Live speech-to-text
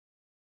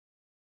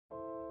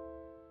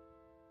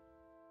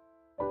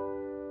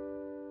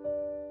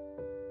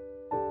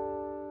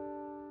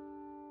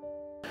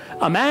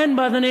A man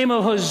by the name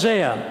of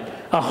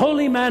Hosea, a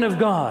holy man of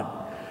God,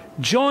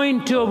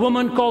 joined to a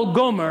woman called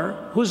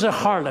Gomer, who's a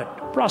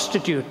harlot,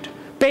 prostitute,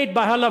 paid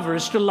by her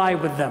lovers to lie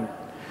with them.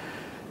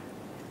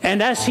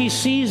 And as he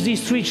sees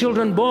these 3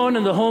 children born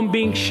and the home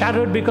being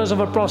shattered because of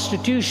her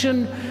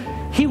prostitution,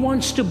 he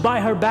wants to buy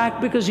her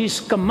back because he's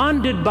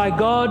commanded by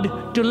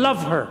God to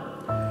love her.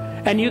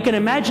 And you can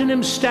imagine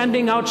him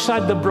standing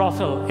outside the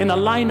brothel in a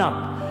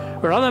lineup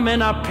where other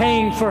men are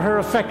paying for her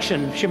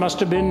affection. She must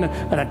have been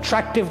an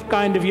attractive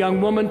kind of young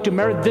woman to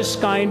merit this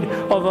kind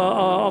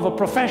of a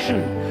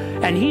profession.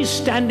 And he's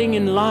standing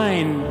in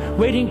line,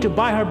 waiting to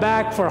buy her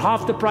back for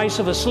half the price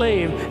of a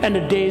slave and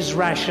a day's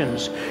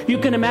rations. You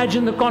can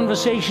imagine the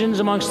conversations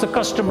amongst the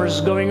customers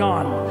going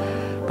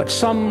on. But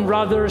some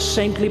rather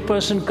saintly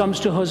person comes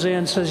to Hosea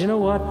and says, you know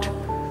what?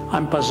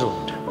 I'm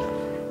puzzled.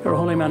 You're a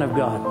holy man of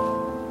God.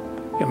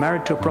 You're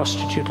married to a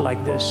prostitute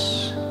like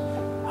this.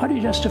 How do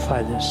you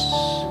justify this?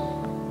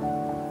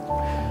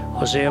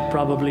 Hosea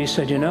probably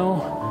said, you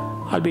know,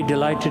 I'll be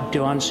delighted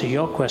to answer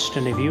your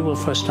question if you will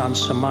first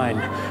answer mine.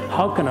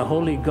 How can a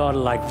holy God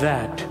like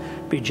that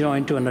be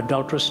joined to an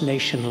adulterous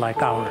nation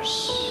like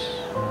ours?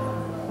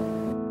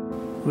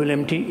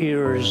 William T.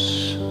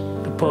 Ears,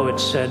 the poet,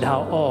 said,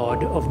 how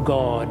odd of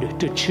God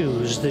to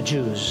choose the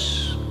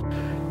Jews.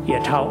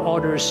 Yet how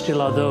odder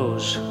still are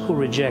those who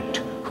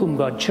reject whom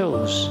God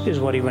chose, is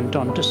what he went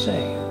on to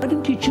say. Why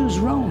didn't he choose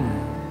Rome?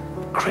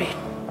 Great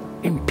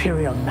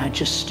imperial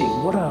majesty.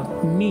 What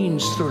a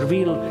means to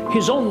reveal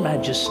his own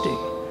majesty.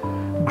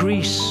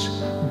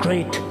 Greece,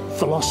 great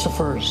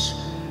philosophers.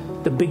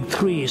 The big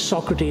 3,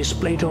 Socrates,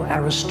 Plato,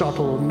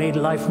 Aristotle, made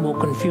life more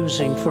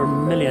confusing for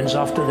millions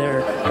after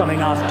they're coming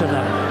after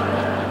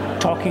them.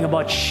 Talking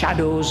about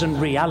shadows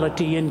and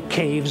reality and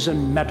caves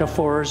and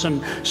metaphors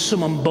and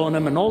summum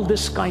bonum and all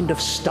this kind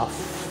of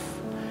stuff.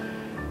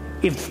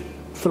 If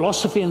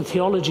philosophy and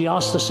theology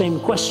ask the same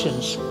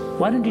questions,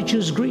 why didn't you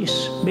choose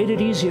Greece? Made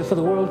it easier for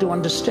the world to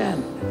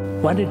understand.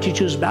 Why didn't you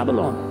choose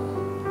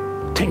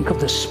Babylon? Think of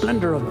the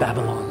splendor of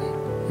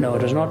Babylon. No,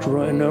 it is not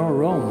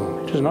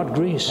Rome. It is not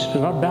Greece. It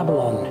is not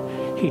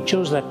Babylon. He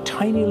chose that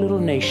tiny little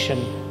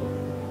nation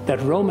that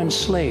Rome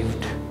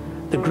enslaved,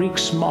 the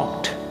Greeks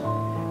mocked,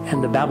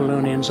 and the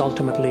Babylonians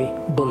ultimately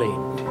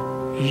bullied.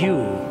 You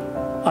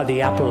are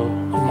the apple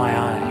of my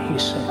eye, he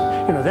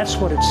said. You know, that's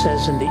what it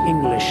says in the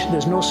English.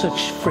 There's no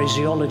such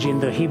phraseology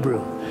in the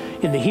Hebrew.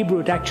 In the Hebrew,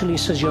 it actually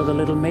says, you're the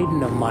little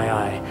maiden of my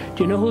eye.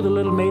 Do you know who the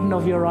little maiden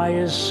of your eye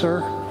is,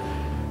 sir?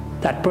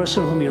 That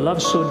person whom you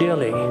love so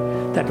dearly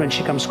that when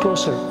she comes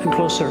closer and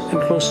closer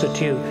and closer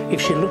to you, if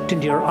she looked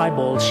into your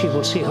eyeballs, she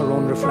will see her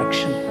own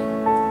reflection.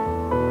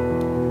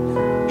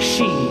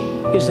 She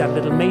is that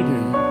little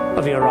maiden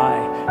of your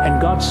eye. And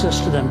God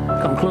says to them,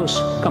 come close,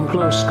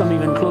 come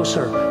even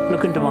closer.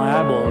 Look into my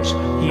eyeballs.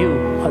 You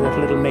are that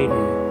little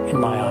maiden in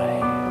my eye.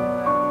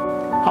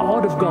 How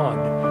odd of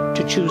God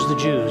to choose the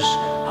Jews.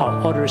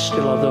 How odder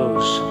still are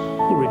those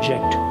who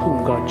reject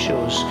whom God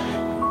chose.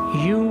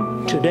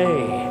 You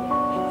today,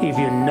 if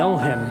you know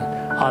him,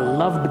 are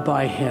loved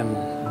by him,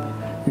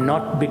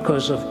 not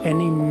because of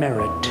any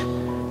merit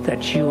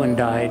that you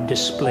and I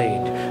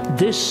displayed.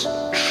 This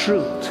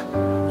truth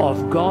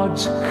of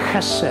God's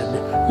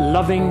chesed,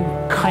 loving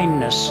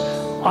kindness,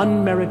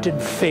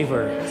 unmerited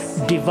favor,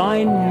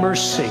 divine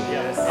mercy.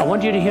 I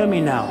want you to hear me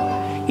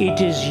now.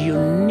 It is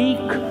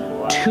unique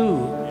to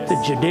the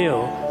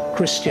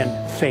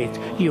Judeo-Christian faith.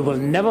 You will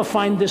never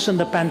find this in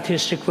the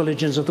pantheistic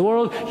religions of the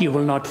world. You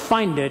will not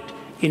find it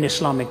in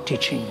Islamic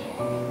teaching.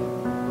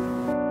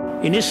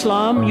 In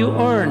Islam, you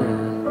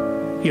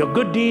earn. Your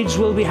good deeds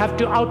will have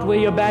to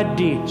outweigh your bad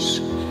deeds.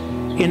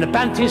 In the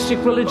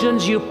pantheistic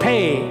religions, you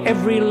pay.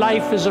 Every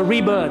life is a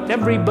rebirth.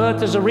 Every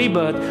birth is a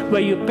rebirth,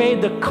 where you pay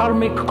the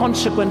karmic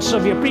consequence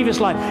of your previous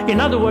life.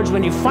 In other words,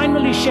 when you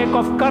finally shake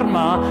off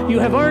karma, you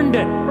have earned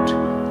it.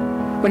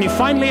 When you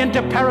finally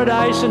enter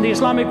paradise in the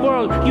Islamic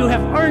world, you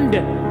have earned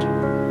it.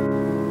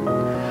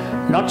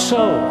 Not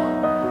so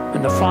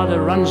when the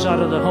father runs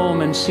out of the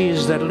home and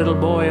sees that little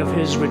boy of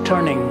his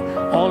returning,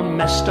 all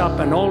messed up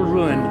and all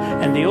ruined,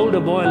 and the older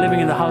boy living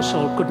in the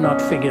household could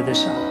not figure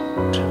this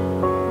out.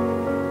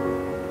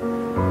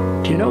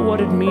 Do you know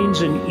what it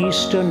means in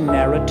Eastern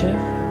narrative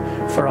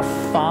for a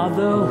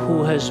father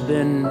who has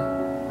been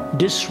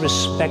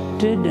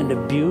disrespected and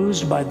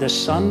abused by the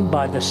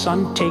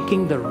son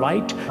taking the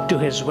right to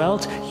his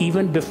wealth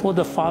even before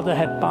the father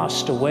had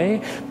passed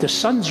away? The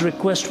son's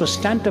request was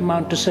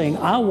tantamount to saying,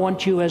 I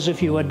want you as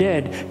if you were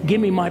dead. Give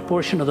me my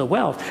portion of the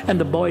wealth. And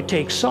the boy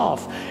takes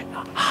off.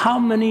 How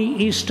many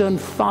Eastern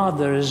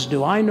fathers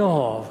do I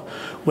know of,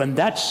 when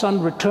that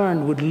son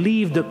returned, would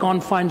leave the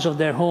confines of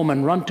their home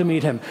and run to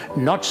meet him?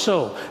 Not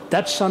so.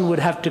 That son would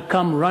have to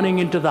come running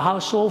into the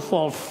household,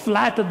 fall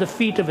flat at the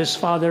feet of his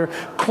father,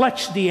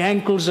 clutch the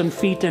ankles and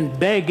feet, and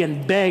beg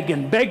and beg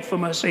and beg for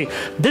mercy.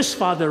 This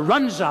father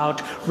runs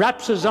out,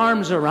 wraps his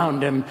arms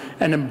around him,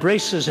 and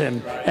embraces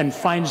him, and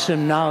finds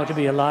him now to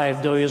be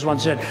alive, though he was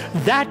once dead.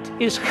 That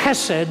is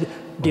chesed,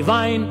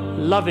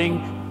 divine,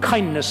 loving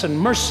kindness and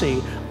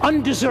mercy,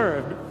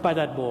 undeserved by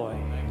that boy.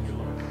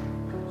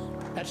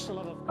 That's the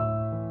love of God.